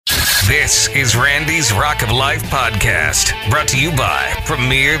This is Randy's Rock of Life podcast, brought to you by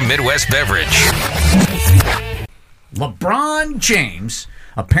Premier Midwest Beverage. LeBron James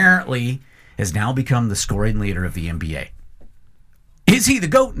apparently has now become the scoring leader of the NBA. Is he the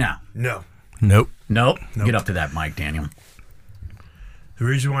GOAT now? No. Nope. Get up to that mic, Daniel. The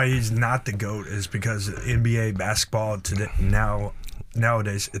reason why he's not the GOAT is because NBA basketball today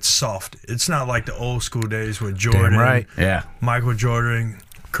nowadays it's soft. It's not like the old school days with Jordan, right? Yeah, Michael Jordan,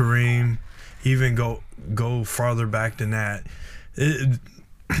 Kareem, even go farther back than that.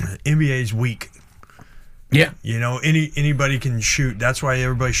 NBA's weak. Yeah, you know, anybody can shoot. That's why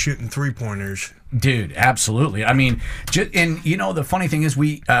everybody's shooting 3-pointers. Dude, absolutely. I mean, and you know, the funny thing is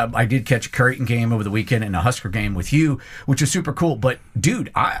I did catch a Creighton game over the weekend and a Husker game with you, which is super cool. But,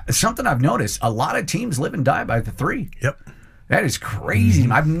 dude, something I've noticed, a lot of teams live and die by the three. Yep. That is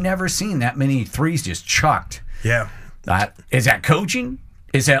crazy. I've never seen that many threes just chucked. Yeah. Is that coaching?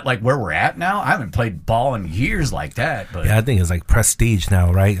 Is that like where we're at now? I haven't played ball in years like that. But yeah, I think it's like prestige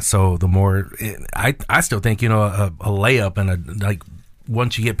now, right? So the more, I still think, you know, a layup and like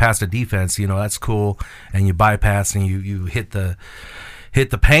once you get past the defense, you know, that's cool, and you bypass and you hit the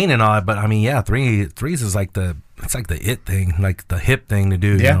paint and all that. But I mean, yeah, threes is like it's like the it thing, like the hip thing to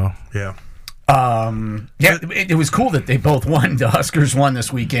do. Yeah. You know? Yeah. It was cool that they both won. The Huskers won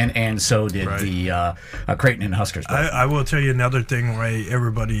this weekend, and so did the Creighton and Huskers. I will tell you another thing why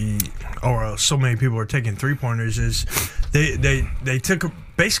everybody or so many people are taking 3-pointers is they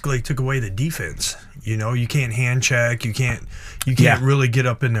basically took away the defense. You know, you can't hand check, you can't really get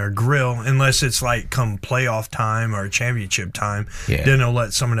up in their grill unless it's like come playoff time or championship time. Yeah. Then they'll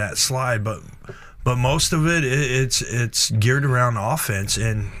let some of that slide, but most of it's geared around offense,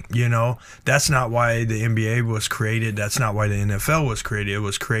 and you know that's not why the NBA was created. That's not why the NFL was created. It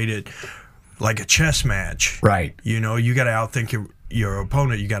was created like a chess match, right? You know, you got to outthink your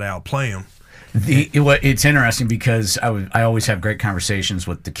opponent. You got to outplay him. It's interesting because I always have great conversations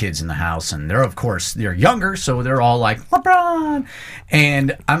with the kids in the house, and they're younger, so they're all like LeBron,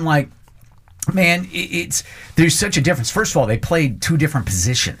 and I'm like, man, there's such a difference. First of all, they played two different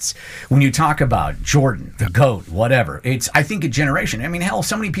positions. When you talk about Jordan, the GOAT, whatever, it's, I think, a generation. I mean, hell,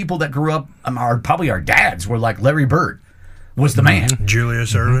 so many people that grew up, probably our dads, were like Larry Bird was the man.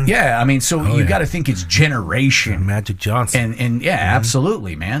 Julius Erving. Yeah, I mean, so you got to think it's generation. Magic Johnson. And yeah,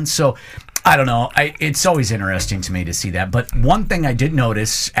 absolutely, man. So I don't know. It's always interesting to me to see that. But one thing I did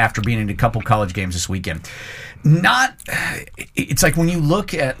notice after being in a couple college games this weekend, it's like when you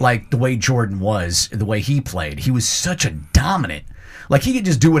look at like the way Jordan was, the way he played, he was such a dominant. Like he could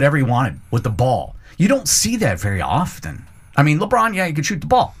just do whatever he wanted with the ball. You don't see that very often. I mean, LeBron, yeah, he could shoot the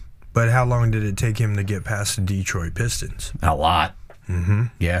ball. But how long did it take him to get past the Detroit Pistons? A lot. Mm-hmm.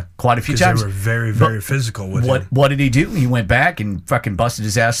 Yeah, quite a few times. Because they were very, very physical with him. What did he do? He went back and fucking busted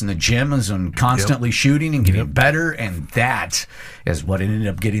his ass in the gym and constantly shooting and getting better, and that is what ended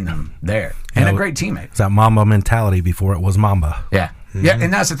up getting them there. And a great teammate. It's that Mamba mentality before it was Mamba. Yeah. Mm-hmm. Yeah,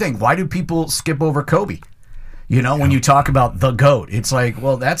 and that's the thing. Why do people skip over Kobe? You know, when you talk about the GOAT, it's like,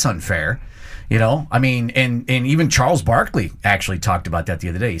 well, that's unfair. You know, I mean, and even Charles Barkley actually talked about that the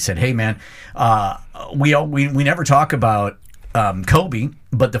other day. He said, hey, man, we never talk about Kobe,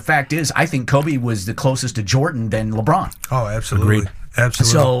 but the fact is, I think Kobe was the closest to Jordan than LeBron. Oh, absolutely. Agreed.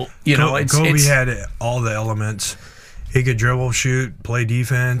 Absolutely. So, you know, Kobe had all the elements. He could dribble, shoot, play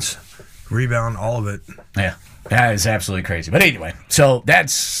defense, rebound, all of it. Yeah. That is absolutely crazy. But anyway, so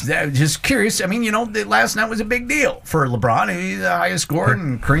that's just curious. I mean, you know, last night was a big deal for LeBron. He's the highest scorer,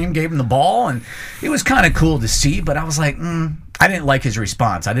 and Kareem gave him the ball, and it was kind of cool to see, but I was like, I didn't like his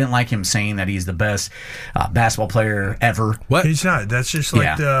response. I didn't like him saying that he's the best basketball player ever. What? He's not. That's just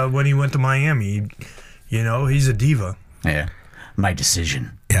like when he went to Miami. You know, he's a diva. Yeah. My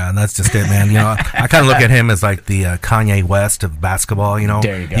decision. Yeah, and that's just it, man. You know, I kind of look at him as like the Kanye West of basketball. You know,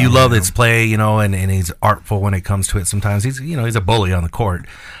 there you go. You love his play, you know, and he's artful when it comes to it. Sometimes he's a bully on the court,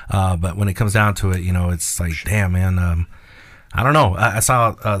 but when it comes down to it, you know, it's like, damn, man. I don't know. I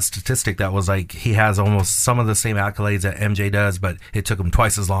saw a statistic that was like he has almost some of the same accolades that MJ does, but it took him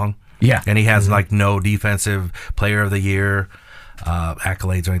twice as long. Yeah, and he has like no defensive player of the year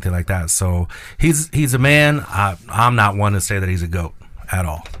accolades or anything like that. So he's a man. I'm not one to say that he's a GOAT at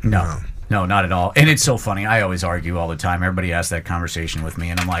all. No, not at all. And it's so funny. I always argue all the time. Everybody has that conversation with me,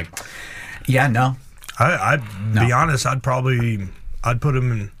 and I'm like, yeah, no. I'd be honest. I'd put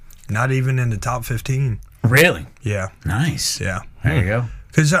him not even in the top 15. Really? Yeah. Nice. Yeah. There you go.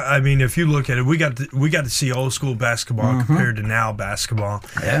 Because I mean, if you look at it, we got to see old school basketball compared to now basketball.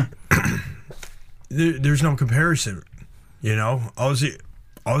 Yeah. There's no comparison. You know, all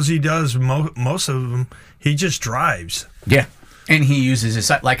he does most of them, he just drives. Yeah. And he uses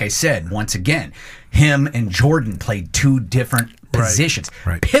his, like I said, once again, him and Jordan played two different positions.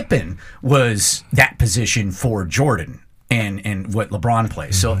 Right. Pippen was that position for Jordan and what LeBron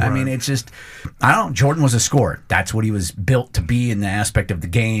plays. So, I mean, it's just, I don't know, Jordan was a scorer. That's what he was built to be in the aspect of the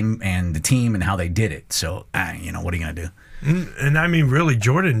game and the team and how they did it. So, you know, what are you going to do? And I mean, really,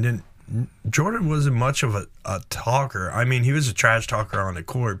 Jordan wasn't much of a talker. I mean, he was a trash talker on the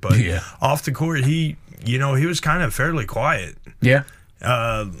court, but off the court, he was kind of fairly quiet. Yeah.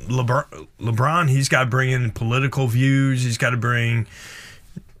 LeBron, he's got to bring in political views. He's got to bring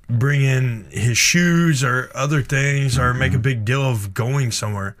in his shoes or other things or make a big deal of going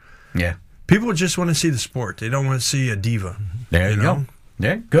somewhere. Yeah. People just want to see the sport. They don't want to see a diva. There you go.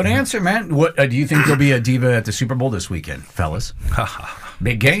 Yeah, good answer, man. What do you think there'll be a diva at the Super Bowl this weekend, fellas?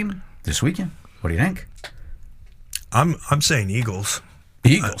 Big game this weekend. What do you think? I'm saying Eagles.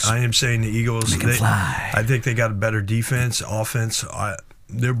 Eagles. I am saying the Eagles. They can fly. I think they got a better defense, offense.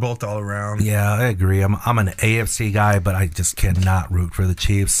 They're both all around. Yeah, I agree. I'm an AFC guy, but I just cannot root for the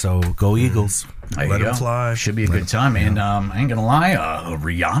Chiefs. So go Eagles. Let them fly. Should be a good time. And I ain't gonna lie,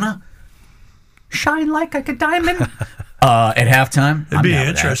 Rihanna shine like a diamond. At halftime, it'd be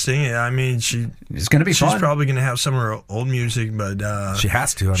interesting. Yeah, I mean, it's going to be fun. She's probably going to have some of her old music, but she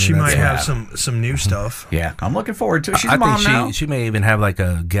has to. I mean, she might have some new stuff. Yeah, I'm looking forward to it. She's I a mom think now. She may even have like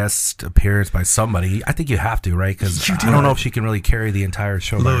a guest appearance by somebody. I think you have to, right? Because I don't know if she can really carry the entire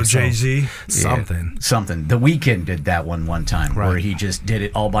show. Little Jay-Z, something. The Weeknd did that one time where he just did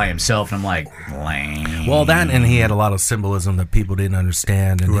it all by himself, and I'm like, lame. Well, that and he had a lot of symbolism that people didn't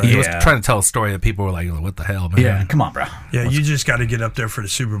understand, and he was trying to tell a story that people were like, "What the hell, man?" Yeah, come on, bro. Yeah, you just got to get up there for the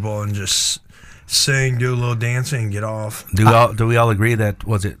Super Bowl and just sing, do a little dancing, and get off. Do we all agree that,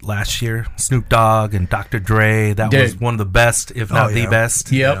 was it last year, Snoop Dogg and Dr. Dre, that was one of the best, if not the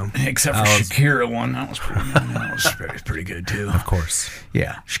best? Yep, except for Shakira one. That was pretty good, too. Of course.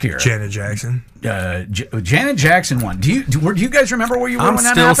 Yeah, Shakira. Janet Jackson. Janet Jackson one. Do you guys remember where you were when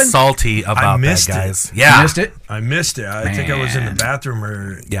that happened? I'm still salty about that, guys. Yeah. You missed it? I missed it. I think I was in the bathroom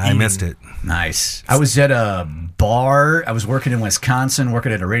or yeah, I missed it. Nice. I was at a bar. I was working in Wisconsin,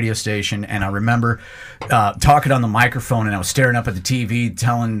 working at a radio station, and I remember talking on the microphone, and I was staring up at the TV,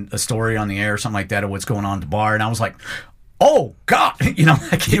 telling a story on the air or something like that of what's going on at the bar, and I was like, oh, God. You know,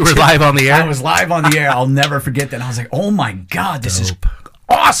 you were live on the air? I was live on the air. I'll never forget that. And I was like, oh, my God, this is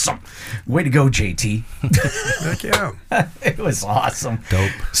awesome. Way to go, JT. Heck yeah. It was awesome.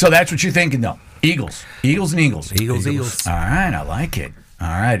 Dope. So that's what you're thinking, though. Eagles. Eagles and Eagles. Eagles. All right, I like it. All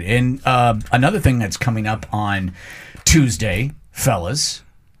right. And another thing that's coming up on Tuesday, fellas,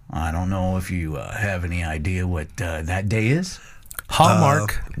 I don't know if you have any idea what that day is.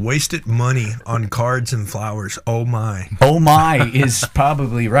 Hallmark. Wasted money on cards and flowers. Oh, my. Oh, my is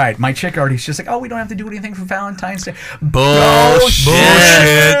probably right. My chick already's just like, oh, we don't have to do anything for Valentine's Day. Bullshit.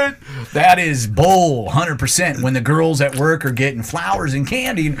 That is bull, 100%. When the girls at work are getting flowers and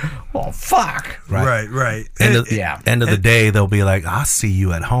candy, oh, fuck. Right. End of the day, they'll be like, I'll see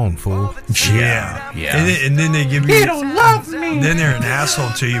you at home, fool. Yeah. And then they give you... You don't love me. Then they're an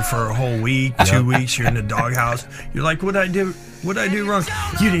asshole to you for a whole week, 2 weeks. You're in the doghouse. You're like, what'd I do wrong?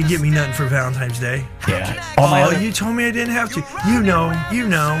 You didn't get me nothing for Valentine's Day. Yeah. You told me I didn't have to. You know.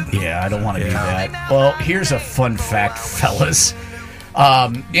 Yeah, I don't want to do that. Well, here's a fun fact, fellas.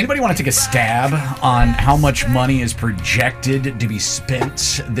 Anybody want to take a stab on how much money is projected to be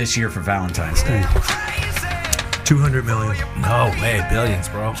spent this year for Valentine's Day? $200 million. No way, billions,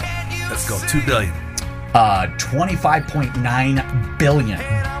 bro. Let's go, $2 billion. 25.9 billion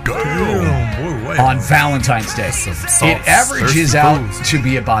on Valentine's Day. It averages out to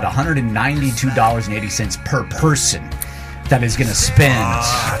be about $192.80 per person that is going to spend.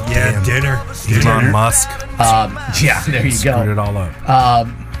 Dinner. Elon Musk. There you go. Screwed it all up.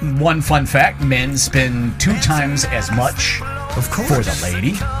 One fun fact: men spend 2 times as much, of course, for the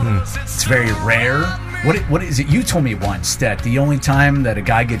lady. It's very rare. What is it? You told me once that the only time that a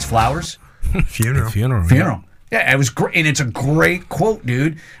guy gets flowers. Funeral. Yeah, it was great, and it's a great quote,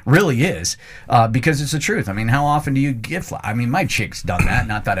 dude. Really is, because it's the truth. I mean, how often do you give flowers? I mean, my chick's done that,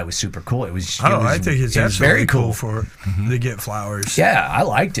 and I thought it was super cool. I think it's very cool for to get flowers. Yeah, I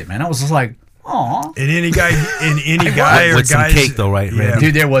liked it, man. I was just like, aw. And any guy or with guys, some cake though, right? Yeah.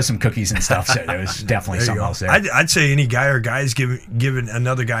 Dude, there was some cookies and stuff. So there was definitely something else there. I'd say any guy or guys giving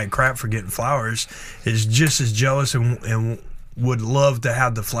another guy crap for getting flowers is just as jealous and would love to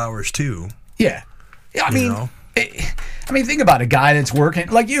have the flowers too. Yeah, I mean, think about a guy that's working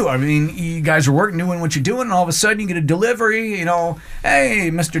like you. I mean, you guys are working, doing what you're doing, and all of a sudden you get a delivery. You know,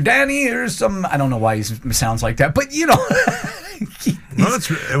 hey, Mr. Danny, here's some. I don't know why he sounds like that, but you know, He's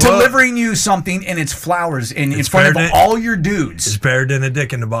delivering you something, and it's flowers in front of all your dudes. It's better than a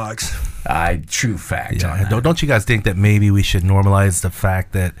dick in the box. True fact. Yeah, don't you guys think that maybe we should normalize the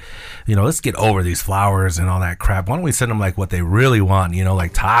fact that, let's get over these flowers and all that crap. Why don't we send them like what they really want,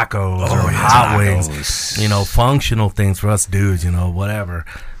 like tacos or hot wings, functional things for us dudes, whatever.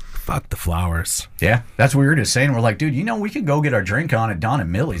 Fuck the flowers. Yeah, that's what we were just saying. We're like, dude, we could go get our drink on at Don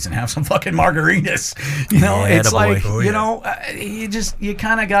and Millie's and have some fucking margaritas. It's like, you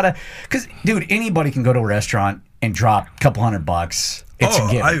kind of gotta, because, dude, anybody can go to a restaurant and drop a couple $100. It's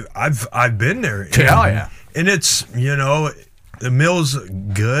a given. I've been there. Yeah. And it's, the meal's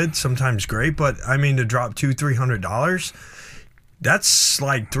good, sometimes great, but I mean, to drop $200-$300, that's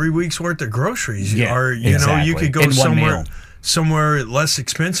like 3 weeks worth of groceries. Yeah, or exactly. You could go In one meal. somewhere less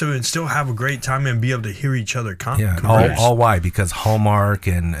expensive and still have a great time and be able to hear each other. All why? Because Hallmark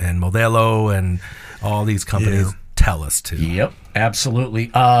and Modelo and all these companies tell us to. Yep,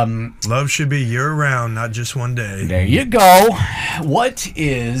 absolutely. Love should be year-round, not just one day. There you go. What do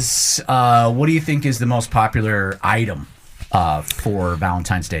you think is the most popular item for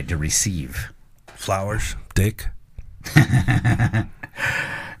Valentine's Day to receive? Flowers. Dick.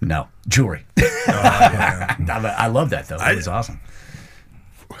 No, jewelry. I love that though. It was awesome.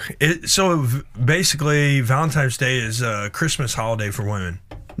 So basically, Valentine's Day is a Christmas holiday for women.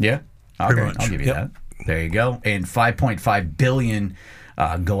 Yeah, okay, Pretty much. I'll give you that. There you go. And 5.5 billion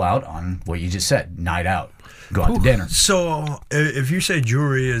go out on what you just said, night out, go out to dinner. So if you say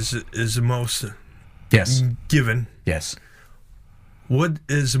jewelry is the most given, yes. What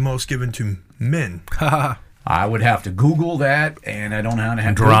is the most given to men? I would have to Google that, and I don't know how to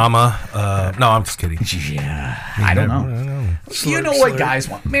have drama. No, I'm just kidding. Yeah, I don't know. You know what guys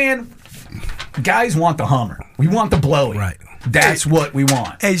want, man? Guys want the Hummer. We want the blowy. Right. That's what we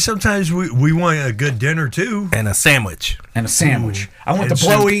want. Hey, sometimes we want a good dinner too, and a sandwich. Ooh. I want the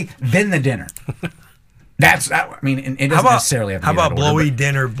blowy, then the dinner. I mean, it doesn't necessarily have to be how about blowy order,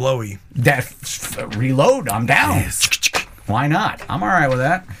 dinner, blowy? Reload. I'm down. Yes. Why not? I'm all right with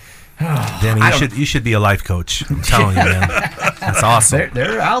that. Danny, you should be a life coach. I'm telling you, man. That's awesome.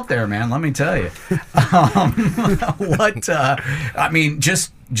 They're out there, man. Let me tell you. I mean,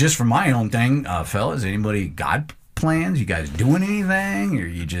 just for my own thing, fellas, anybody got plans? You guys doing anything? Or are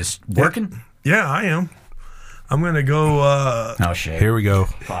you just working? Yeah, I am. I'm going to go. Oh, shit. Here we go.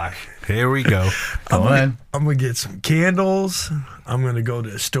 Fuck. Here we go. Go ahead. I'm going to get some candles. I'm going to go to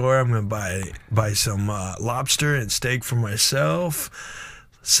the store. I'm going to buy some lobster and steak for myself.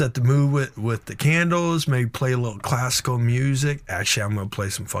 Set the mood with the candles, maybe play a little classical music. Actually, I'm going to play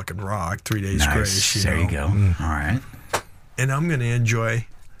some fucking rock, 3 Days Grace. There you go. All right. And I'm going to enjoy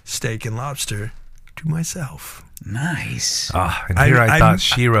steak and lobster to myself. Nice. And here I thought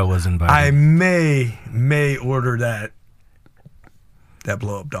Shira was invited. I may order that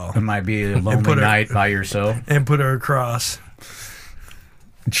blow-up doll. It might be a lonely night by yourself. And put her across.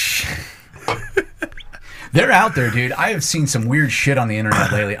 They're out there, dude. I have seen some weird shit on the internet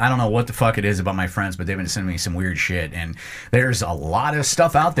lately. I don't know what the fuck it is about my friends, but they've been sending me some weird shit. And there's a lot of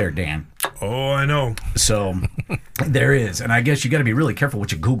stuff out there, Dan. Oh, I know. So there is. And I guess you got to be really careful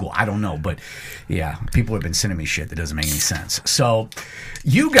what you Google. I don't know. But yeah, people have been sending me shit that doesn't make any sense. So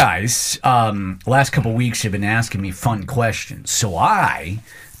you guys, last couple weeks, have been asking me fun questions. So I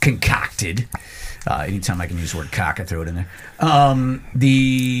concocted... anytime I can use the word cock, I throw it in there.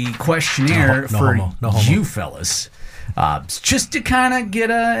 The questionnaire for you fellas, just to kind of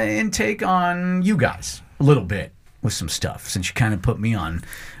get an intake on you guys a little bit with some stuff, since you kind of put me on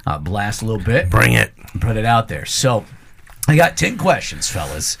blast a little bit. Bring it. Put it out there. So I got 10 questions,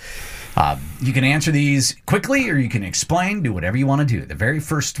 fellas. You can answer these quickly or you can explain, do whatever you want to do. The very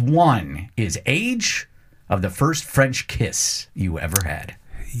first one is age of the first French kiss you ever had.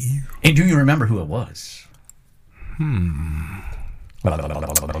 And do you remember who it was?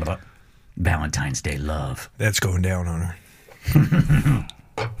 Valentine's Day love. That's going down on her.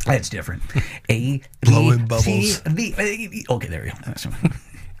 That's different. Blowing bubbles. Okay, there we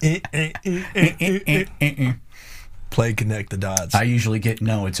go. Play connect the dots. I usually get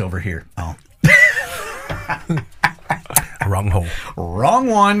no. It's over here. Oh, wrong hole. Wrong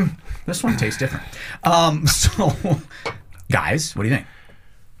one. This one tastes different. So, guys, what do you think?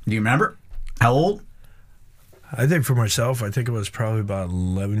 Do you remember? How old? I think for myself, I think it was probably about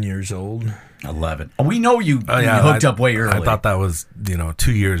 11 years old. 11. We know you hooked up way early. I thought that was 2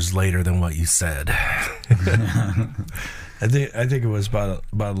 years later than what you said. I think it was about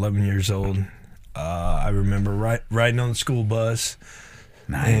 11 years old. I remember riding on the school bus.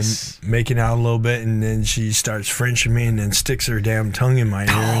 Nice. And making out a little bit, and then she starts Frenching me and then sticks her damn tongue in my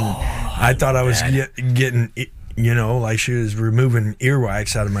ear. And I thought I was getting You know, like she was removing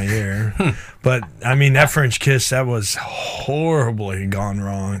earwax out of my ear. But, I mean, that French kiss, that was horribly gone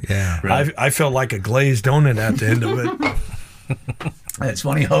wrong. Yeah. Really? I felt like a glazed donut at the end of it. That's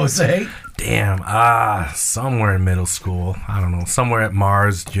funny, Jose. Damn. Somewhere in middle school. I don't know. Somewhere at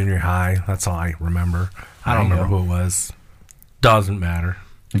Mars Junior High. That's all I remember. I don't remember who it was. Doesn't matter.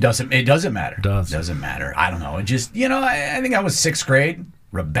 It doesn't matter. Doesn't matter. I don't know. It just, I think I was 6th grade.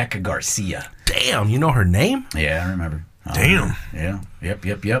 Rebecca Garcia. Damn, you know her name? Yeah, I remember. Damn. Yeah.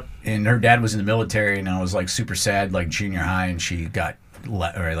 Yep. And her dad was in the military, and I was like super sad, like junior high, and she got,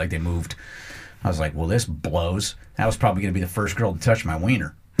 or like they moved. I was like, well, this blows. That was probably going to be the first girl to touch my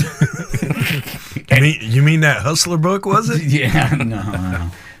wiener. You mean that Hustler book, was it? Yeah,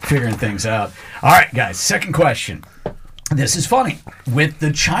 no. Figuring things out. All right, guys, second question. This is funny. With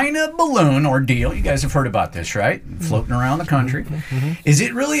the China balloon ordeal, you guys have heard about this, right? Floating around the country. Is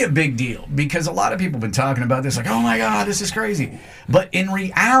it really a big deal? Because a lot of people have been talking about this, like, oh my God, this is crazy. But in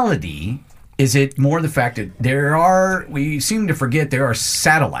reality, is it more the fact that we seem to forget there are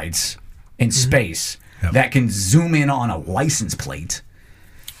satellites in space that can zoom in on a license plate.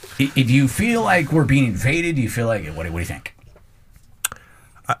 Do you feel like we're being invaded? Do you feel like, what do you think?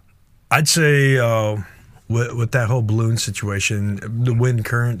 I'd say with that whole balloon situation, the wind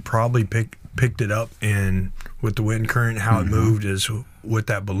current probably picked it up, and with the wind current, how it moved is with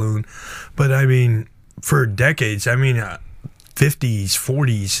that balloon. But I mean, for decades, 50s,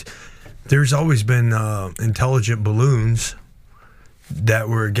 40s, there's always been intelligent balloons that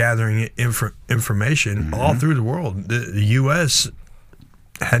were gathering information all through the world. The U.S.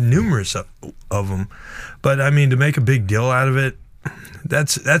 had numerous of them. But I mean, to make a big deal out of it,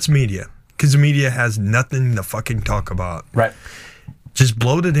 that's media. Because the media has nothing to fucking talk about. Right. Just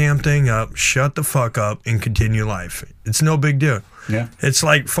blow the damn thing up, shut the fuck up, and continue life. It's no big deal. Yeah. It's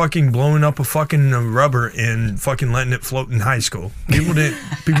like fucking blowing up a fucking rubber and fucking letting it float in high school. People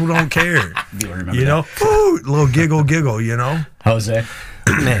don't care. You know? Ooh, little giggle, you know? Jose?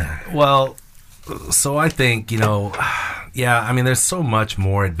 Man, well, so I think, there's so much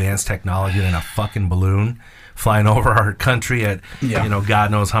more advanced technology than a fucking balloon flying over our country at,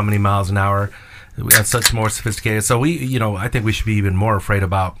 God knows how many miles an hour. We have such more sophisticated. So I think we should be even more afraid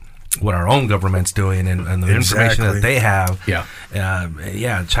about what our own government's doing and the information that they have. Yeah.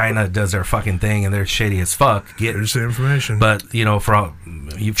 China does their fucking thing and they're shady as fuck. There's the information. But, for all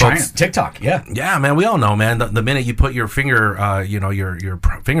you China, folks. TikTok, yeah. Yeah, man, we all know, man. The minute you put your finger, your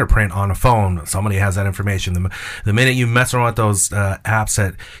fingerprint on a phone, somebody has that information. The minute you mess around with those apps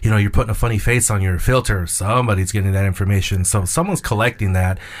that, you're putting a funny face on your filter, somebody's getting that information. So someone's collecting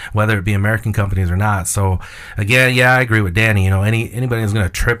that, whether it be American companies or not. So, again, I agree with Danny. Anybody who's going to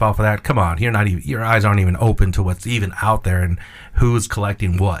trip off of that, come on, your eyes aren't even open to what's even out there and who's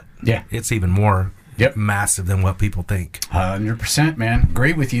collecting what. Yeah. It's even more massive than what people think. 100%, man.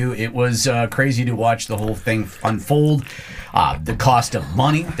 Agree with you. It was crazy to watch the whole thing unfold. The cost of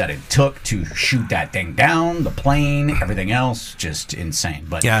money that it took to shoot that thing down, the plane, everything else, just insane.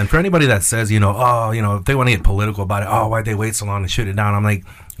 But yeah, and for anybody that says, if they want to get political about it, why'd they wait so long to shoot it down? I'm like,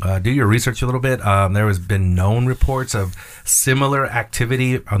 do your research a little bit. There has been known reports of similar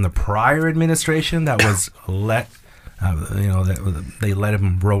activity on the prior administration that was let. They let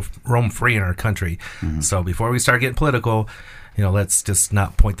him roam free in our country. So before we start getting political, let's just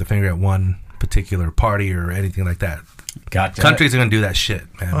not point the finger at one particular party or anything like that. Countries are going to do that shit,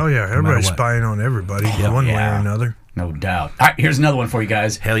 man. Oh, yeah. Everybody's spying on everybody one way or another. No doubt. All right, here's another one for you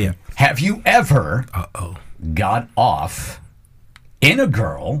guys. Hell yeah. Have you ever got off in a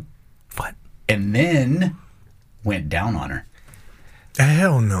girl and then went down on her?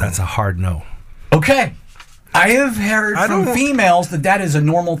 Hell no. That's a hard no. Okay. I have heard from females that is a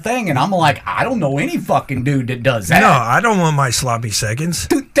normal thing, and I'm like, I don't know any fucking dude that does that. No, I don't want my sloppy seconds.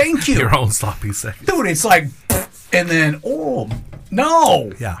 Dude, thank you. Your own sloppy seconds. Dude, it's like, and then,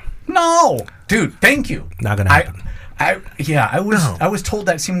 no. Yeah. No. Dude, thank you. Not going to happen. I was told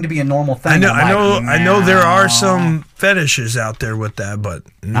that seemed to be a normal thing. I know there are some fetishes out there with that, but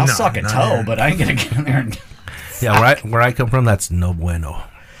I'll suck a toe, here. but I ain't going to get in there and... Yeah, where I come from, that's no bueno.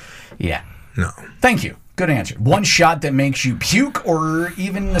 Yeah. No. Thank you. Good answer. One shot that makes you puke, or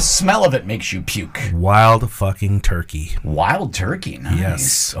even the smell of it makes you puke. Wild fucking turkey. Wild turkey. Nice.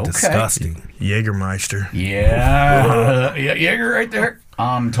 Yes. Okay. Disgusting. Jägermeister. Yeah. Jaeger right there.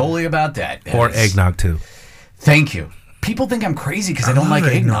 I'm totally about that. Or eggnog, too. Thank you. People think I'm crazy because I don't like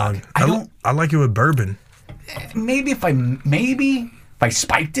eggnog. I like it with bourbon. Maybe if I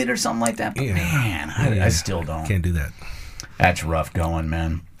spiked it or something like that. But man, I still don't. Can't do that. That's rough going,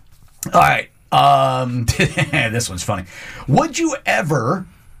 man. All right. This one's funny. Would you ever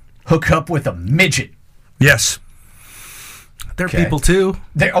hook up with a midget Yes. They're Okay. people too.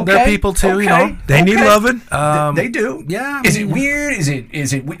 They're They're people too. You know. They need loving. They do. Yeah. Is it weird? Is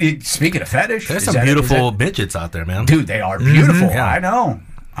it? Speaking of fetish, There's is some that- beautiful midgets out there, man. dude. They are beautiful. Yeah. I know.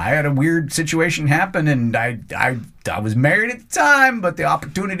 I had a weird situation happen, and I was married at the time, but the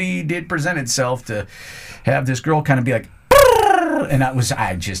opportunity did present itself to have this girl kind of be like, and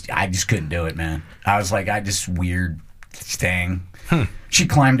I just couldn't do it, man. I was like, weird thing. She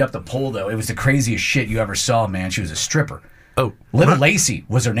climbed up the pole though. It was the craziest shit you ever saw, man. She was a stripper. Oh, Little Lacey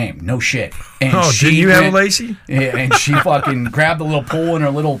was her name. No shit. And Did you have a Lacey? Yeah, and she fucking grabbed the little pole in her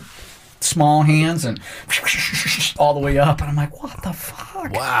little small hands and all the way up. And I'm like, what the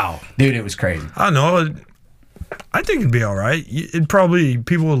fuck? wow. Dude, it was crazy. I don't know. I think it'd be all right. It probably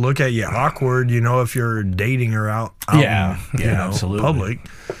people would look at you awkward, if you're dating her out Yeah, in, yeah, absolutely. public.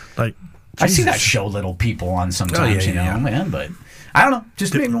 Like I see that Jesus. show Little People on sometimes, yeah. man. But I don't know.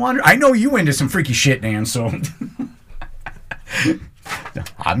 Just made me wonder. I know you into some freaky shit, Dan, so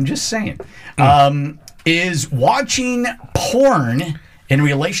I'm just saying. Is watching porn in a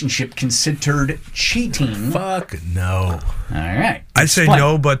relationship considered cheating? Fuck no. All right. I'd say Explain.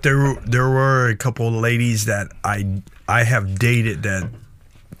 no, but there were a couple of ladies that I have dated that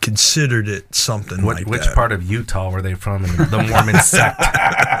considered it something like Which that. part of Utah were they from? In the Mormon sect.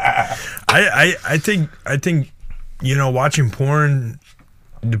 I think watching porn,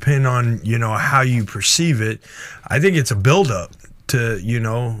 depending on how you perceive it, I think it's a buildup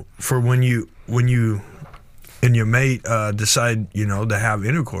to for when you and your mate decide to have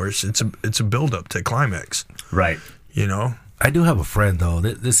intercourse. It's a buildup to climax. Right. I do have a friend, though.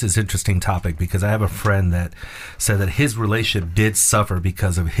 This is an interesting topic because I have a friend that said that his relationship did suffer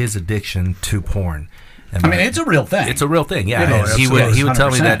because of his addiction to porn. And I mean, it's a real thing. It's a real thing, yeah. It And is. he would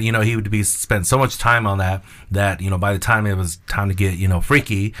tell me 100%. that he would spend so much time on that by the time it was time to get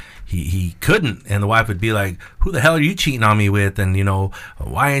freaky, he couldn't, and the wife would be like, "Who the hell are you cheating on me with?" And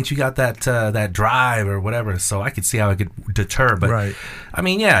why ain't you got that drive or whatever? So I could see how it could deter, but Right. I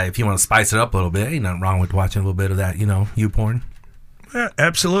mean, yeah, if you want to spice it up a little bit, ain't nothing wrong with watching a little bit of that, you porn. Yeah,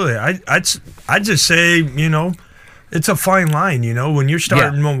 absolutely. I'd just say it's a fine line. When you're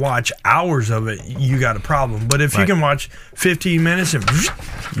starting to watch hours of it, you got a problem. But if you can watch 15 minutes and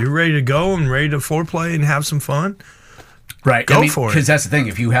you're ready to go and ready to foreplay and have some fun, right. Go for it. Because that's the thing.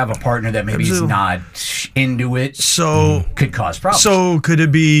 If you have a partner that maybe is Absolutely. not into it, so could cause problems. so could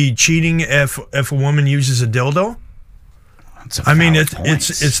it be cheating if a woman uses a dildo? It's a I mean, valid point.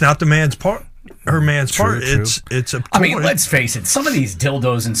 it's not the man's part, her man's True, part. true. It's a toy. I mean, let's face it. Some of these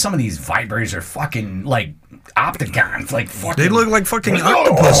dildos and some of these vibrators are fucking like octagons, like fucking. They look like fucking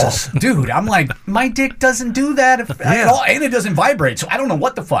octopuses. Dude, I'm like, my dick doesn't do that at all, and it doesn't vibrate, so I don't know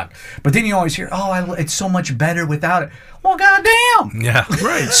what the fuck. But then you always hear, it's so much better without it. Well, goddamn. Yeah,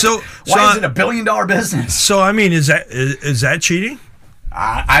 Right. So Why is it $1 billion business? So I mean, is that cheating?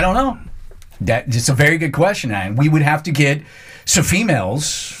 I don't know. That's a very good question, and we would have to get some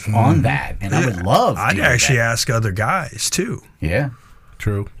females on that, and I would love. To I'd do actually that. ask other guys too. Yeah.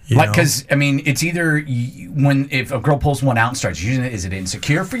 true. Because I mean, it's either if a girl pulls one out and starts using it, is it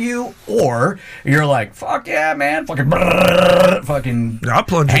insecure for you, or you're like, fuck yeah, man, fucking I'll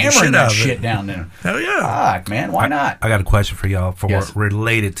plunge the hammering shit that out of shit it. down there. Hell yeah. Fuck, man, why not? I got a question for y'all Yes.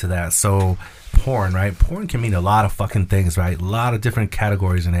 related to that. So porn, right? Porn can mean a lot of fucking things, right? A lot of different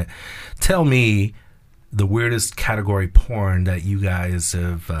categories in it. Tell me the weirdest category porn that you guys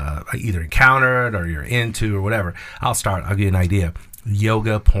have either encountered or you're into or whatever. I'll start. I'll give you an idea.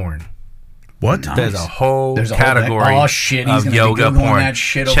 Yoga porn. What? Nice. There's a whole There's a whole category thing. Oh, shit, he's of gonna be yoga Googling porn. that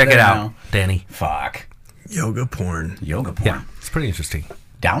shit over Check it there out, now. Danny. Fuck. Yoga porn. Yoga porn. Yeah, it's pretty interesting.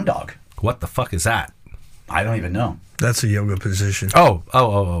 Down dog. What the fuck is that? I don't even know. That's a yoga position. Oh.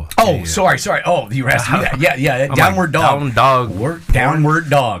 Oh, Yeah. sorry. Oh, you were asking me that. Yeah. I'm Downward like, dog. down dog. Downward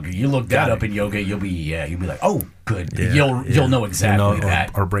dog. You look that Got up it. in yoga, you'll be like, oh, good. Yeah, You'll know exactly You know,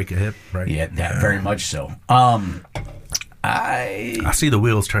 that. or break a hip, right? Yeah, that very much so. I see the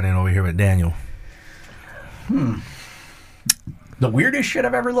wheels turning over here with Daniel. The weirdest shit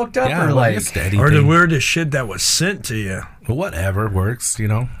I've ever looked up, Yeah, or well, like, it's anything. Or the weirdest shit that was sent to you. Whatever works, you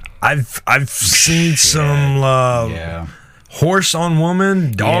know. I've seen some yeah, horse on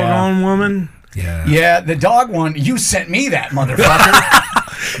woman, dog Yeah. on woman. Yeah. the dog one. You sent me that motherfucker.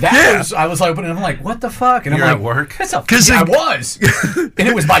 That was. I was opening. I'm like, what the fuck? And You're I'm at like, work? That's a. 'Cause I the- was, and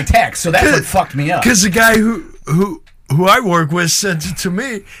it was by text, so that's what fucked me up. Because the guy who I work with sent it to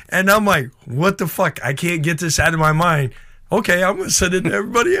me, and I'm like, what the fuck? I can't get this out of my mind. Okay, I'm gonna send it to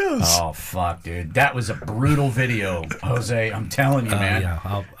everybody else. Oh fuck, dude, that was a brutal video, Jose. I'm telling you, man. Yeah,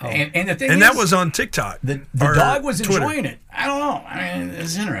 I'll And the thing And is, that was on TikTok. the or dog was Twitter. enjoying it. I don't know. I mean,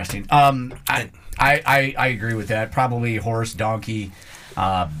 it's interesting. I I agree with that. Probably horse, donkey,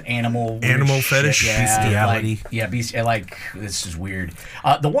 animal fetish, shit. bestiality. Like this is weird.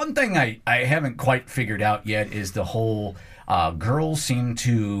 The one thing I haven't quite figured out yet is the whole girls seem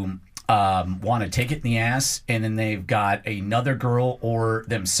to want to take it in the ass, and then they've got another girl or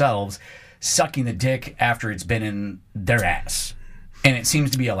themselves sucking the dick after it's been in their ass, and it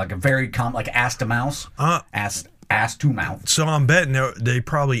seems to be like a very like ass to mouse, ass to mouth. So I'm betting they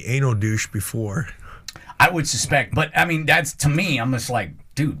probably anal douche before. I would suspect, but I mean, that's to me. I'm just like,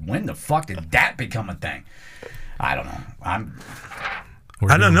 dude, when the fuck did that become a thing? I don't know.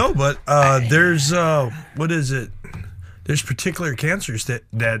 I don't know, but there's what is it? There's particular cancers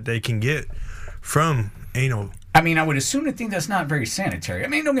that they can get from anal. I mean, I would assume to think that's not very sanitary. I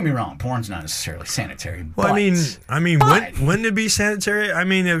mean, don't get me wrong, porn's not necessarily sanitary. Well, but, I mean, wouldn't it be sanitary? I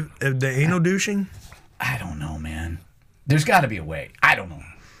mean, if the anal douching. I don't know, man. There's got to be a way. I don't know.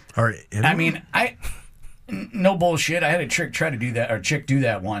 Or I mean, no bullshit. I had a chick try to do that, or chick do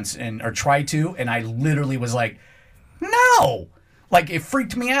that once, or try to, and I literally was like, no. Like, it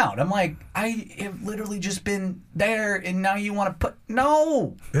freaked me out. I'm like, I have literally just been there, and now you want to put...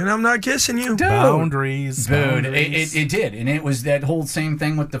 No! And I'm not kissing you. Dude. Boundaries. Dude, it did. And it was that whole same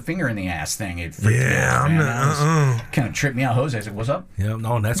thing with the finger in the ass thing. It freaked me out, I'm man. not... Kind of tripped me out. Jose, I said, what's up? Yeah,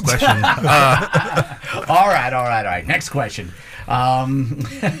 no, next question. All right. Next question.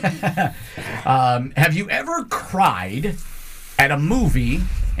 Have you ever cried at a movie,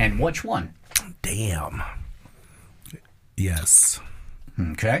 and which one? Damn. Yes.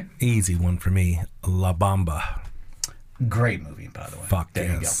 Okay. Easy one for me. La Bamba. Great movie, by the way. Fuck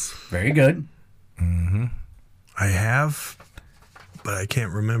there yes. You go. Very good. Mm-hmm. I have, but I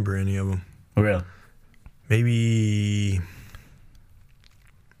can't remember any of them. Oh, really? Maybe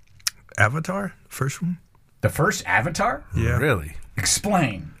Avatar, first one. The first Avatar? Yeah. Really?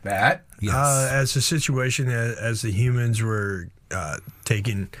 Explain that. Yes. As a situation, as the humans were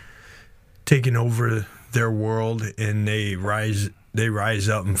taking over their world, and they rise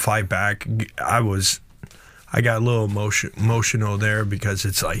up and fight back. I got a little emotional there, because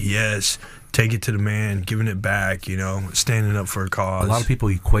it's like, yes, take it to the man, giving it back, standing up for a cause. A lot of people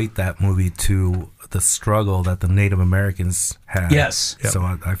equate that movie to the struggle that the Native Americans had. Yes. Yep. So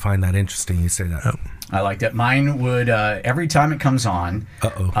I find that interesting you say that. Yep. I like that. Mine would, every time it comes on.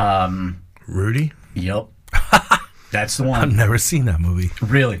 Rudy? Yep. That's the one. I've never seen that movie.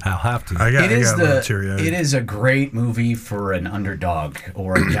 Really? I'll have to. It is a great movie for an underdog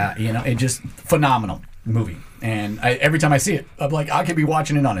or a guy, it just phenomenal movie. And every time I see it, I'm like, I could be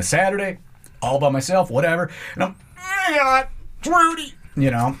watching it on a Saturday, all by myself, whatever. And I'm, it's Rudy.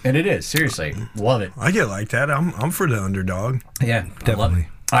 And it is, seriously. Love it. I get like that. I'm for the underdog. Yeah, definitely.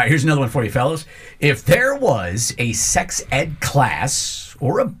 All right, here's another one for you, fellas. If there was a sex ed class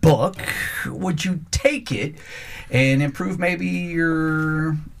or a book, would you take it and improve maybe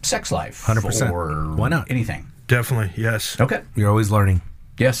your sex life? 100%. Or why not? Anything. Definitely, yes. Okay. You're always learning.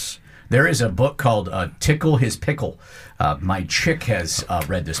 Yes. There is a book called Tickle His Pickle. My chick has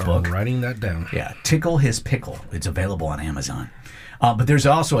read this book. I'm writing that down. Yeah, Tickle His Pickle. It's available on Amazon. But there's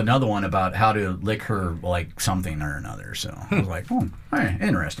also another one about how to lick her like something or another. So I was like, all right,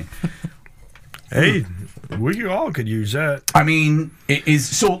 interesting. Hey, we all could use that. I mean, it is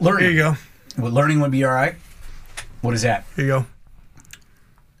so learning. Here you go. Well, learning would be all right. What is that? Here you go.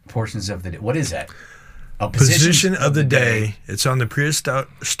 Portions of the day. What is that? Position of the day. It's on the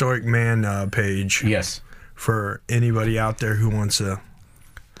Prehistoric Man page. Yes. For anybody out there who wants to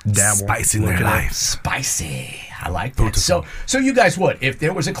dabble. Spice in their life. Spicy. I like that. So you guys would, if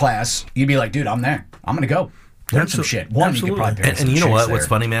there was a class, you'd be like, dude, I'm there. I'm going to go. Learn some shit. One, you could probably and you know what? What's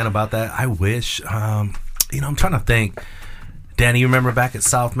funny, man, about that? I wish, I'm trying to think. Danny, you remember back at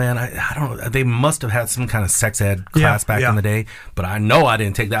South, man? I don't know. They must have had some kind of sex ed class back in the day, but I know I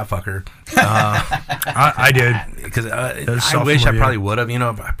didn't take that fucker. I did. Because I wish I probably would have.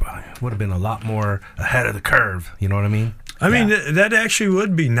 I would have been a lot more ahead of the curve. You know what I mean? I mean, that actually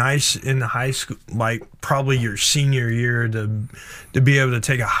would be nice in the high school, like probably your senior year, to be able to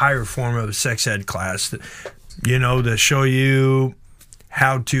take a higher form of a sex ed class, to show you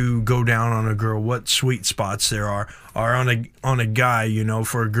how to go down on a girl, what sweet spots there are on a guy,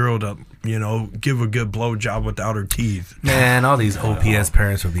 for a girl to, give a good blowjob without her teeth. Man, all these OPS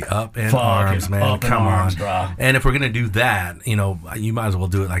parents would be up in arms, man. Come on. Bro. And if we're going to do that, you might as well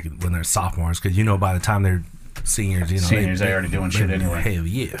do it like when they're sophomores, because by the time they're seniors, they're already doing shit anyway. Hell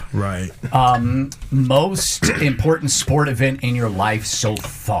yeah. Right. Most important sport event in your life so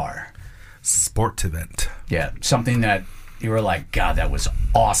far? Sport event. Yeah, something that you were like, God, that was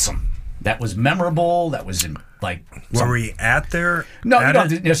awesome. That was memorable. That was like Were we at there? No, you at don't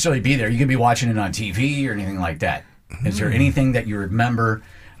it? have to necessarily be there. You could be watching it on TV or anything like that. Is there anything that you remember?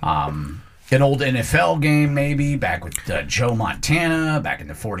 An old NFL game, maybe back with Joe Montana, back in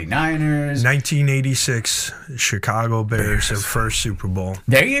the 49ers. 1986 Chicago Bears, their first Super Bowl.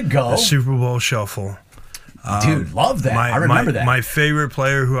 There you go, The Super Bowl shuffle. dude. Love that. I remember that. My favorite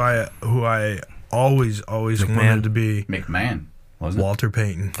player, who I always wanted to be, McMahon, wasn't it? Walter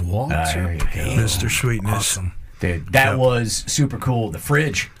Payton, Walter There you go. Mr. Sweetness. Awesome. Dude, that was super cool. The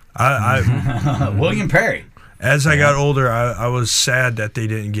fridge, I William Perry. As I got older, I was sad that they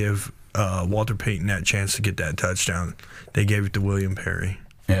didn't give Walter Payton that chance to get that touchdown. They gave it to William Perry.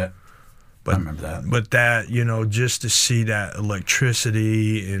 Yeah, But, I remember that. But that, just to see that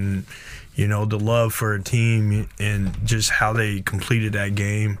electricity and, the love for a team and just how they completed that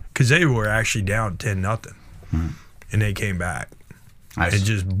game. Because they were actually down 10-0. And they came back. Nice. It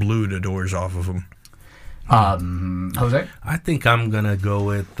just blew the doors off of them. Jose? I think I'm going to go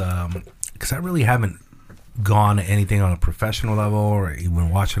with, because I really haven't gone to anything on a professional level or even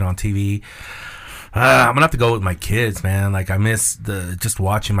watch it on TV. I'm gonna have to go with my kids, man. Like I miss just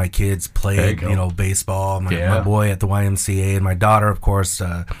watching my kids play, baseball. My boy at the YMCA, and my daughter, of course,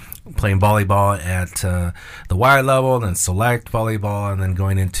 playing volleyball at the wire level, then select volleyball, and then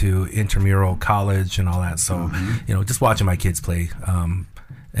going into intramural college and all that. So, just watching my kids play,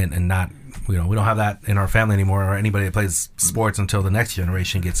 and not. We don't have that in our family anymore, or anybody that plays sports until the next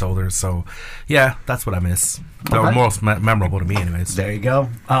generation gets older. So, yeah, that's what I miss. That was most memorable to me, anyways. There you go.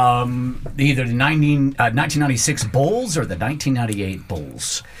 Either the 1996 Bulls or the 1998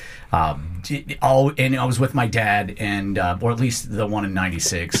 Bulls. And I was with my dad, and or at least the one in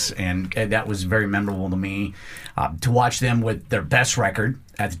 '96, and that was very memorable to me. To watch them with their best record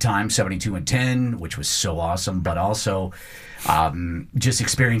at the time, 72-10, which was so awesome, but also just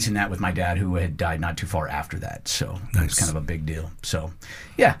experiencing that with my dad, who had died not too far after that. So it was kind of a big deal. So,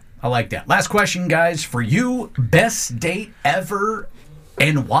 yeah, I like that. Last question, guys, for you: best date ever,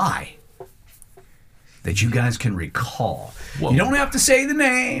 and why? That you guys can recall. Whoa. You don't have to say the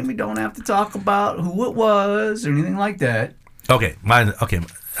name. You don't have to talk about who it was or anything like that. Okay, I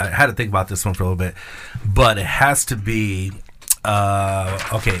had to think about this one for a little bit, but it has to be.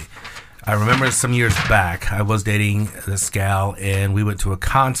 Okay, I remember some years back, I was dating this gal, and we went to a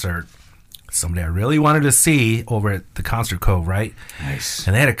concert. Somebody I really wanted to see over at the Concert Cove, right? Nice.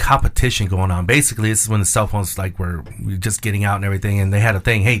 And they had a competition going on. Basically, this is when the cell phones were just getting out and everything, and they had a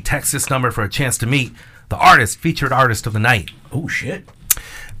thing. Hey, text this number for a chance to meet the featured artist of the night. Oh shit.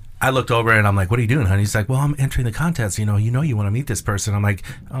 I looked over and I'm like, what are you doing, honey? He's like, well, I'm entering the contest. You want to meet this person. I'm like,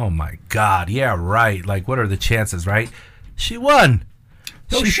 oh my God. Yeah, right. Like, what are the chances, right? She won.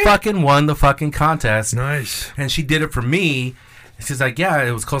 She fucking won the fucking contest. Nice. And she did it for me. She's like, yeah,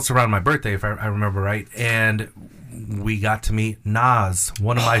 it was close around my birthday, if I remember right. And we got to meet Nas,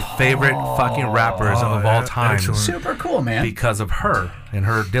 one of my favorite fucking rappers of all time. Excellent. Super cool, man. Because of her and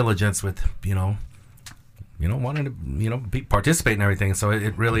her diligence with, wanting to, participate in everything. So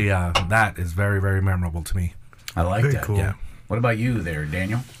it really, that is very, very memorable to me. I like Very that. cool. Yeah. What about you there,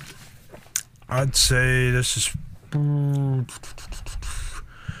 Daniel? I'd say this is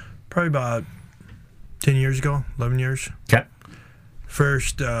probably about 10 years ago, 11 years. Okay.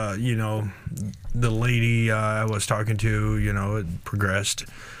 First, the lady I was talking to, it progressed.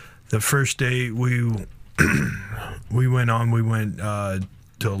 The first date we went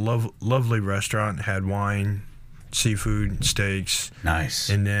to a lovely restaurant, had wine, seafood, steaks. Nice.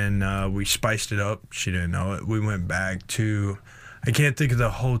 And then we spiced it up. She didn't know it. We went back to, I can't think of the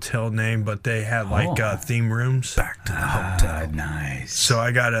hotel name, but they had theme rooms. Back to the hotel. Nice. So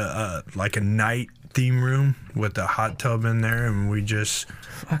I got a night theme room with a hot tub in there, and we just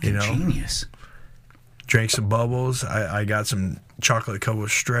Fucking genius. drank some bubbles. I got some chocolate covered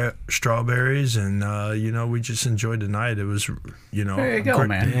strawberries, and we just enjoyed the night. It was There you go,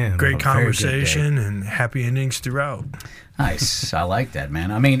 man. Damn. great A very good conversation and happy endings throughout. Nice. I like that,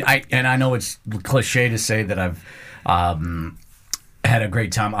 man. I mean, I know it's cliche to say that I've had a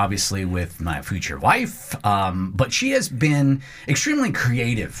great time, obviously, with my future wife, but she has been extremely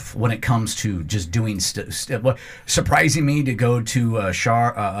creative when it comes to just doing surprising me to go to a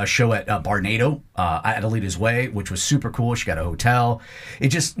show at Barnado, Adelita's Way, which was super cool. She got a hotel. It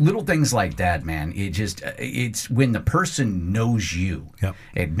just little things like that, man. It's when the person knows you. Yep.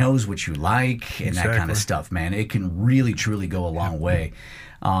 It knows what you like and that kind of stuff, man. It can really, truly go a long way.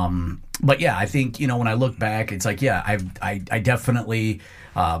 But yeah, I think, when I look back, it's like, yeah, I definitely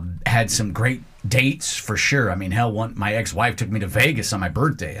had some great dates for sure. I mean, hell, my ex-wife took me to Vegas on my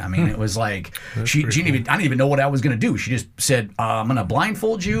birthday. I mean, it was like I didn't even know what I was going to do. She just said, "I'm going to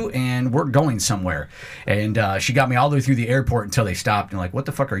blindfold you, and we're going somewhere." And she got me all the way through the airport until they stopped and like, "What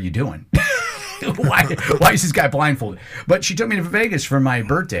the fuck are you doing?" Why is this guy blindfolded? But she took me to Vegas for my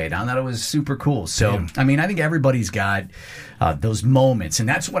birthday, and I thought it was super cool. So, I mean, I think everybody's got those moments, and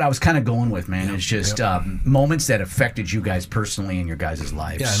that's what I was kind of going with, man. It's just moments that affected you guys personally in your guys'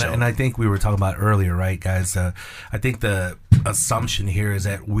 lives. Yeah, and I think we were talking about earlier, right, guys? I think the assumption here is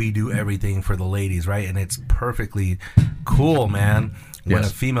that we do everything for the ladies, right? And it's perfectly cool, man. When a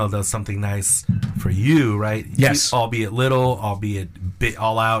female does something nice for you, right? Yes. Albeit little, albeit bit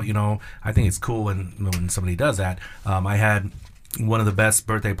all out, you know. I think it's cool when somebody does that. I had one of the best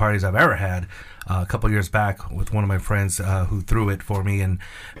birthday parties I've ever had a couple years back with one of my friends who threw it for me, and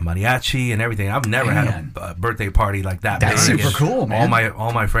mariachi and everything. I've never had a birthday party like that. That's big. super cool, man.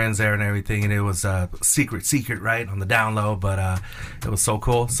 All my friends there and everything, and it was secret, right, on the down low, but it was so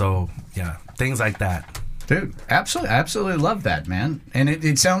cool. So, yeah, things like that. Dude, absolutely love that, man. And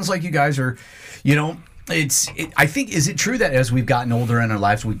it sounds like you guys are, you know, I think, is it true that as we've gotten older in our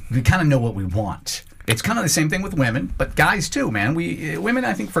lives, we kind of know what we want? It's kind of the same thing with women, but guys too, man. Women,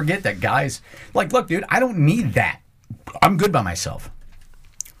 I think, forget that guys, like, look, dude, I don't need that. I'm good by myself.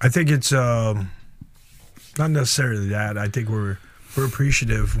 I think it's not necessarily that. I think we're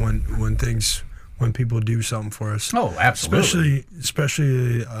appreciative when people do something for us. Oh, absolutely.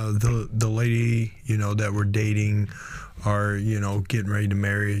 Especially the lady, you know, that we're dating or, you know, getting ready to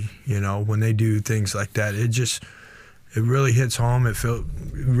marry, you know, when they do things like that, it really hits home. It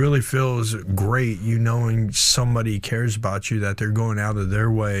really feels great, you knowing somebody cares about you, that they're going out of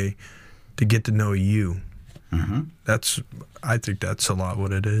their way to get to know you. Mm-hmm. I think that's a lot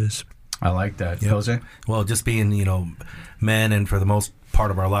what it is. I like that. Yep. Jose? Well, just being, you know, men, and for the most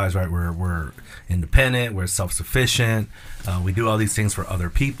part of our lives, right, we're independent, we're self-sufficient, we do all these things for other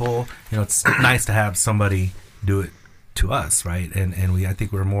people. You know, it's nice to have somebody do it to us, right? And I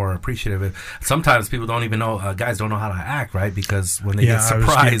think we're more appreciative. Sometimes people don't even know, guys don't know how to act, right? Because when they get surprised,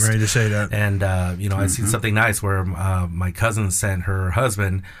 I was getting ready to say that. And you know, I seen something nice where my cousin sent her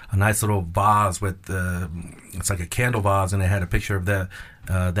husband a nice little vase with it's like a candle vase, and it had a picture of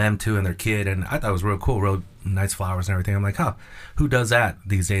them two and their kid, and I thought it was real cool, real nice flowers and everything. I'm like, who does that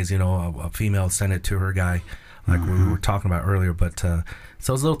these days? You know, a female sent it to her guy, like we were talking about earlier. But it's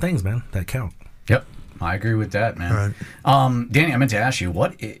those little things, man, that count. Yep. I agree with that, man. Right. Danny, I meant to ask you,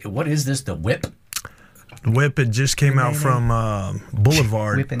 what is this, the whip? The whip, it just came out from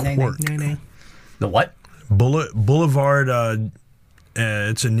Boulevard Cork. The what? Boulevard,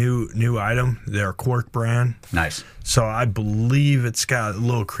 it's a new item. They're a Cork brand. Nice. So I believe it's got a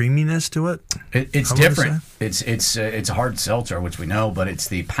little creaminess to it. It's different. It's a hard seltzer, which we know, but it's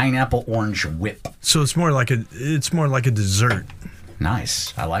the pineapple orange whip. So it's more like a dessert.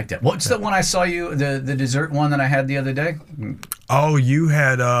 Nice. I like that. What's the one I saw you, the dessert one that I had the other day? Oh, you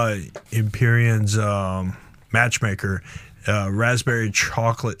had Empyrean's Matchmaker raspberry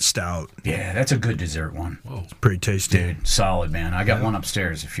chocolate stout. Yeah, that's a good dessert one. Whoa. It's pretty tasty. Dude, solid, man. I got one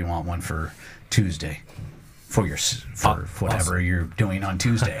upstairs if you want one for Tuesday. For whatever you're doing on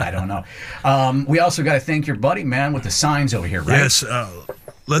Tuesday. I don't know. We also got to thank your buddy, man, with the signs over here, right? Yes.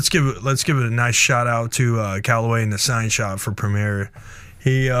 Let's give it a nice shout out to Callaway and the Sign Shop for Premier.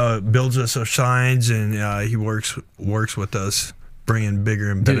 He builds us our signs, and he works with us, bringing bigger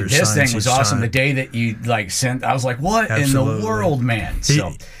and better signs. This thing was awesome. Time. The day that you sent, I was like, "What in the world, man?"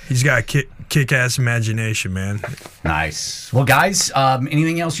 He's got a kick-ass imagination, man. Nice. Well, guys,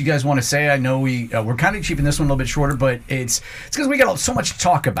 anything else you guys want to say? I know we're kind of keeping this one a little bit shorter, but it's because we got so much to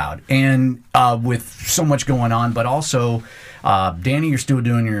talk about, and with so much going on, but also. Danny, you're still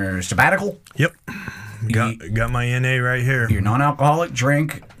doing your sabbatical? Yep. Got my NA right here. Your non-alcoholic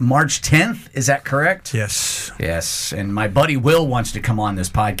drink, March 10th, is that correct? Yes. Yes, and my buddy Will wants to come on this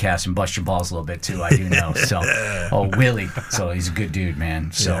podcast and bust your balls a little bit too, I do know. So, Willie. So he's a good dude,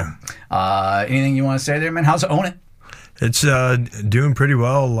 man. So, anything you want to say there, man? How's it own it? It's doing pretty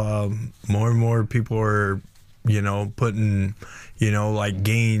well. More and more people are, putting... like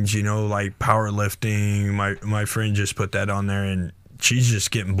gains, like powerlifting. My friend just put that on there, and she's just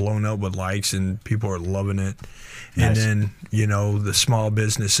getting blown up with likes, and people are loving it. Nice. And then, the small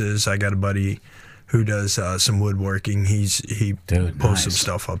businesses. I got a buddy who does some woodworking. He posts some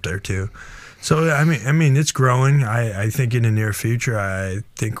stuff up there too. So I mean, it's growing. I think in the near future, I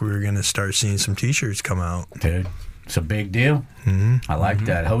think we're gonna start seeing some T-shirts come out. Dude, it's a big deal. Mm-hmm. I like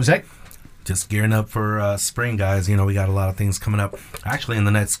that. Jose. Just gearing up for spring, guys. We got a lot of things coming up. Actually, in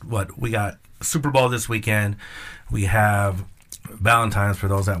the next, we got SuperBowl this weekend. We have Valentine's for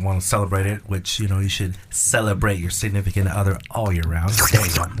those that want to celebrate it, which, you should celebrate your significant other all year round.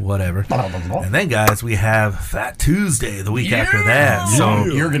 Whatever. And then, guys, we have Fat Tuesday the week after that. So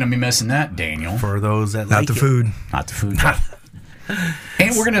you're going to be missing that, Daniel. For those that Not the food. Not the food.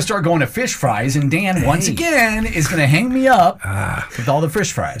 And we're going to start going to fish fries, and Dan, once again, is going to hang me up with all the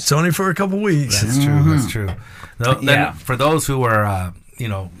fish fries. It's only for a couple weeks. That's true. That's true. Then for those who are,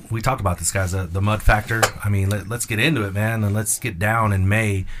 we talked about this, guys, the mud factor. I mean, let's get into it, man, and let's get down in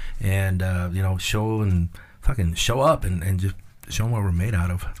May and, show up and just show them what we're made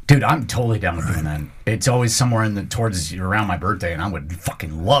out of. Dude, I'm totally down with doing that. It's always somewhere towards around my birthday, and I would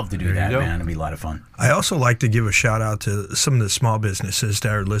fucking love to do that, man. It'd be a lot of fun. I also like to give a shout out to some of the small businesses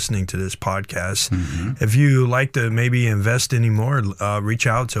that are listening to this podcast. Mm-hmm. If you like to maybe invest any more, reach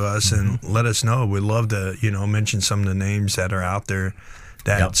out to us and let us know. We'd love to, mention some of the names that are out there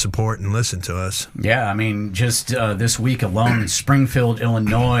that support and listen to us. Yeah, I mean, just this week alone, Springfield,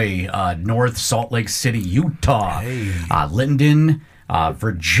 Illinois, North Salt Lake City, Utah, Linden,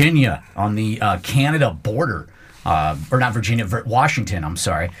 Virginia on the Canada border, or not Virginia, Washington, I'm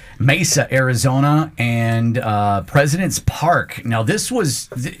sorry, Mesa, Arizona, and President's Park. Now, this was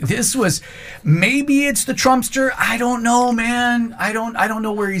maybe it's the Trumpster. I don't know, man. I don't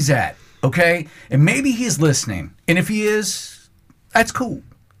know where he's at. Okay, and maybe he's listening, and if he is, that's cool.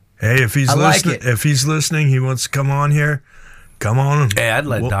 Hey, if he's listening, he wants to come on here. Come on. Hey, I'd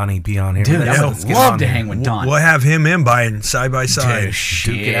let Donnie be on here. Dude, I would love to hang with Don. We'll have him in side by side. Dude,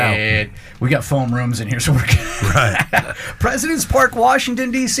 shit. We got foam rooms in here, so we're good. Right. President's Park, Washington,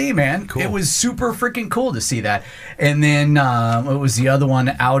 D.C., man. Cool. It was super freaking cool to see that. And then what was the other one?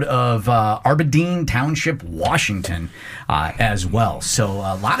 Out of Aberdeen Township, Washington, as well. So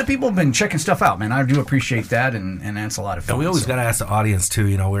a lot of people have been checking stuff out, man. I do appreciate that, and that's a lot of fun. And we always got to ask the audience, too,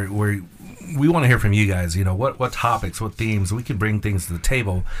 we want to hear from you guys, what topics, what themes. We can bring things to the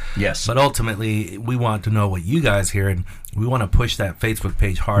table. Yes. But ultimately, we want to know what you guys hear, and we want to push that Facebook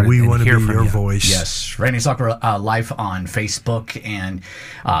page hard. We want to hear be from your voice. Yes. Randy Soccer Life on Facebook. And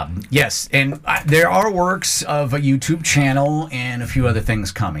yes, and there are works of a YouTube channel and a few other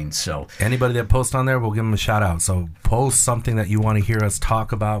things coming. So anybody that posts on there, we'll give them a shout out. So post something that you want to hear us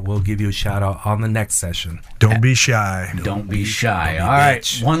talk about. We'll give you a shout out on the next session. Don't be shy. Don't be shy. All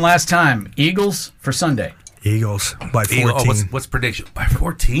right. One last time. Eagles for Sunday. Eagles by 14. What's prediction? By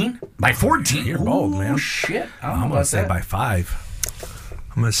 14? By 14? You're bold, man. Oh, shit. I'm going to say by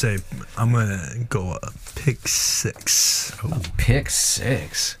 5. I'm going to go pick 6. Oh. Pick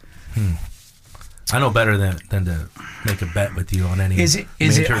 6. I know better than to make a bet with you on any Is it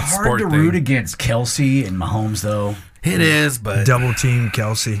hard to root against Kelsey and Mahomes, though? It is, but... Double team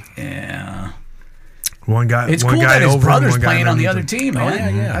Kelsey. Yeah. One guy It's one cool guy that his over brother's one guy playing on the underneath other him. team,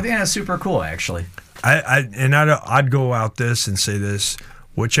 man. Yeah. I think that's super cool, actually. I'd go out this and say this: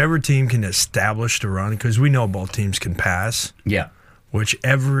 whichever team can establish the run, because we know both teams can pass. Yeah.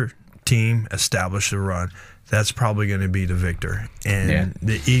 Whichever team establish the run, that's probably going to be the victor. And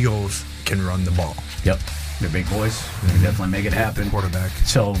the Eagles can run the ball. Yep. They're big boys. They can definitely make it happen. Quarterback.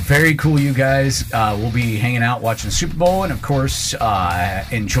 So very cool, you guys. We'll be hanging out watching the Super Bowl, and of course,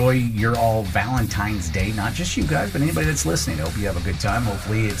 enjoy your all Valentine's Day. Not just you guys, but anybody that's listening. I hope you have a good time.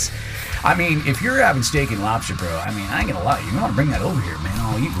 Hopefully, if you're having steak and lobster, bro, I ain't gonna lie. You want to bring that over here, man?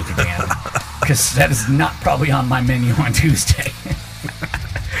 I'll eat with you, Dan, because that is not probably on my menu on Tuesday.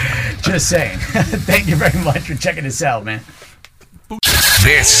 Just saying. Thank you very much for checking us out, man.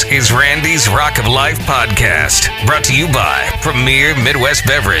 This is Randy's Rock of Life podcast, brought to you by Premier Midwest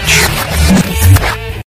Beverage.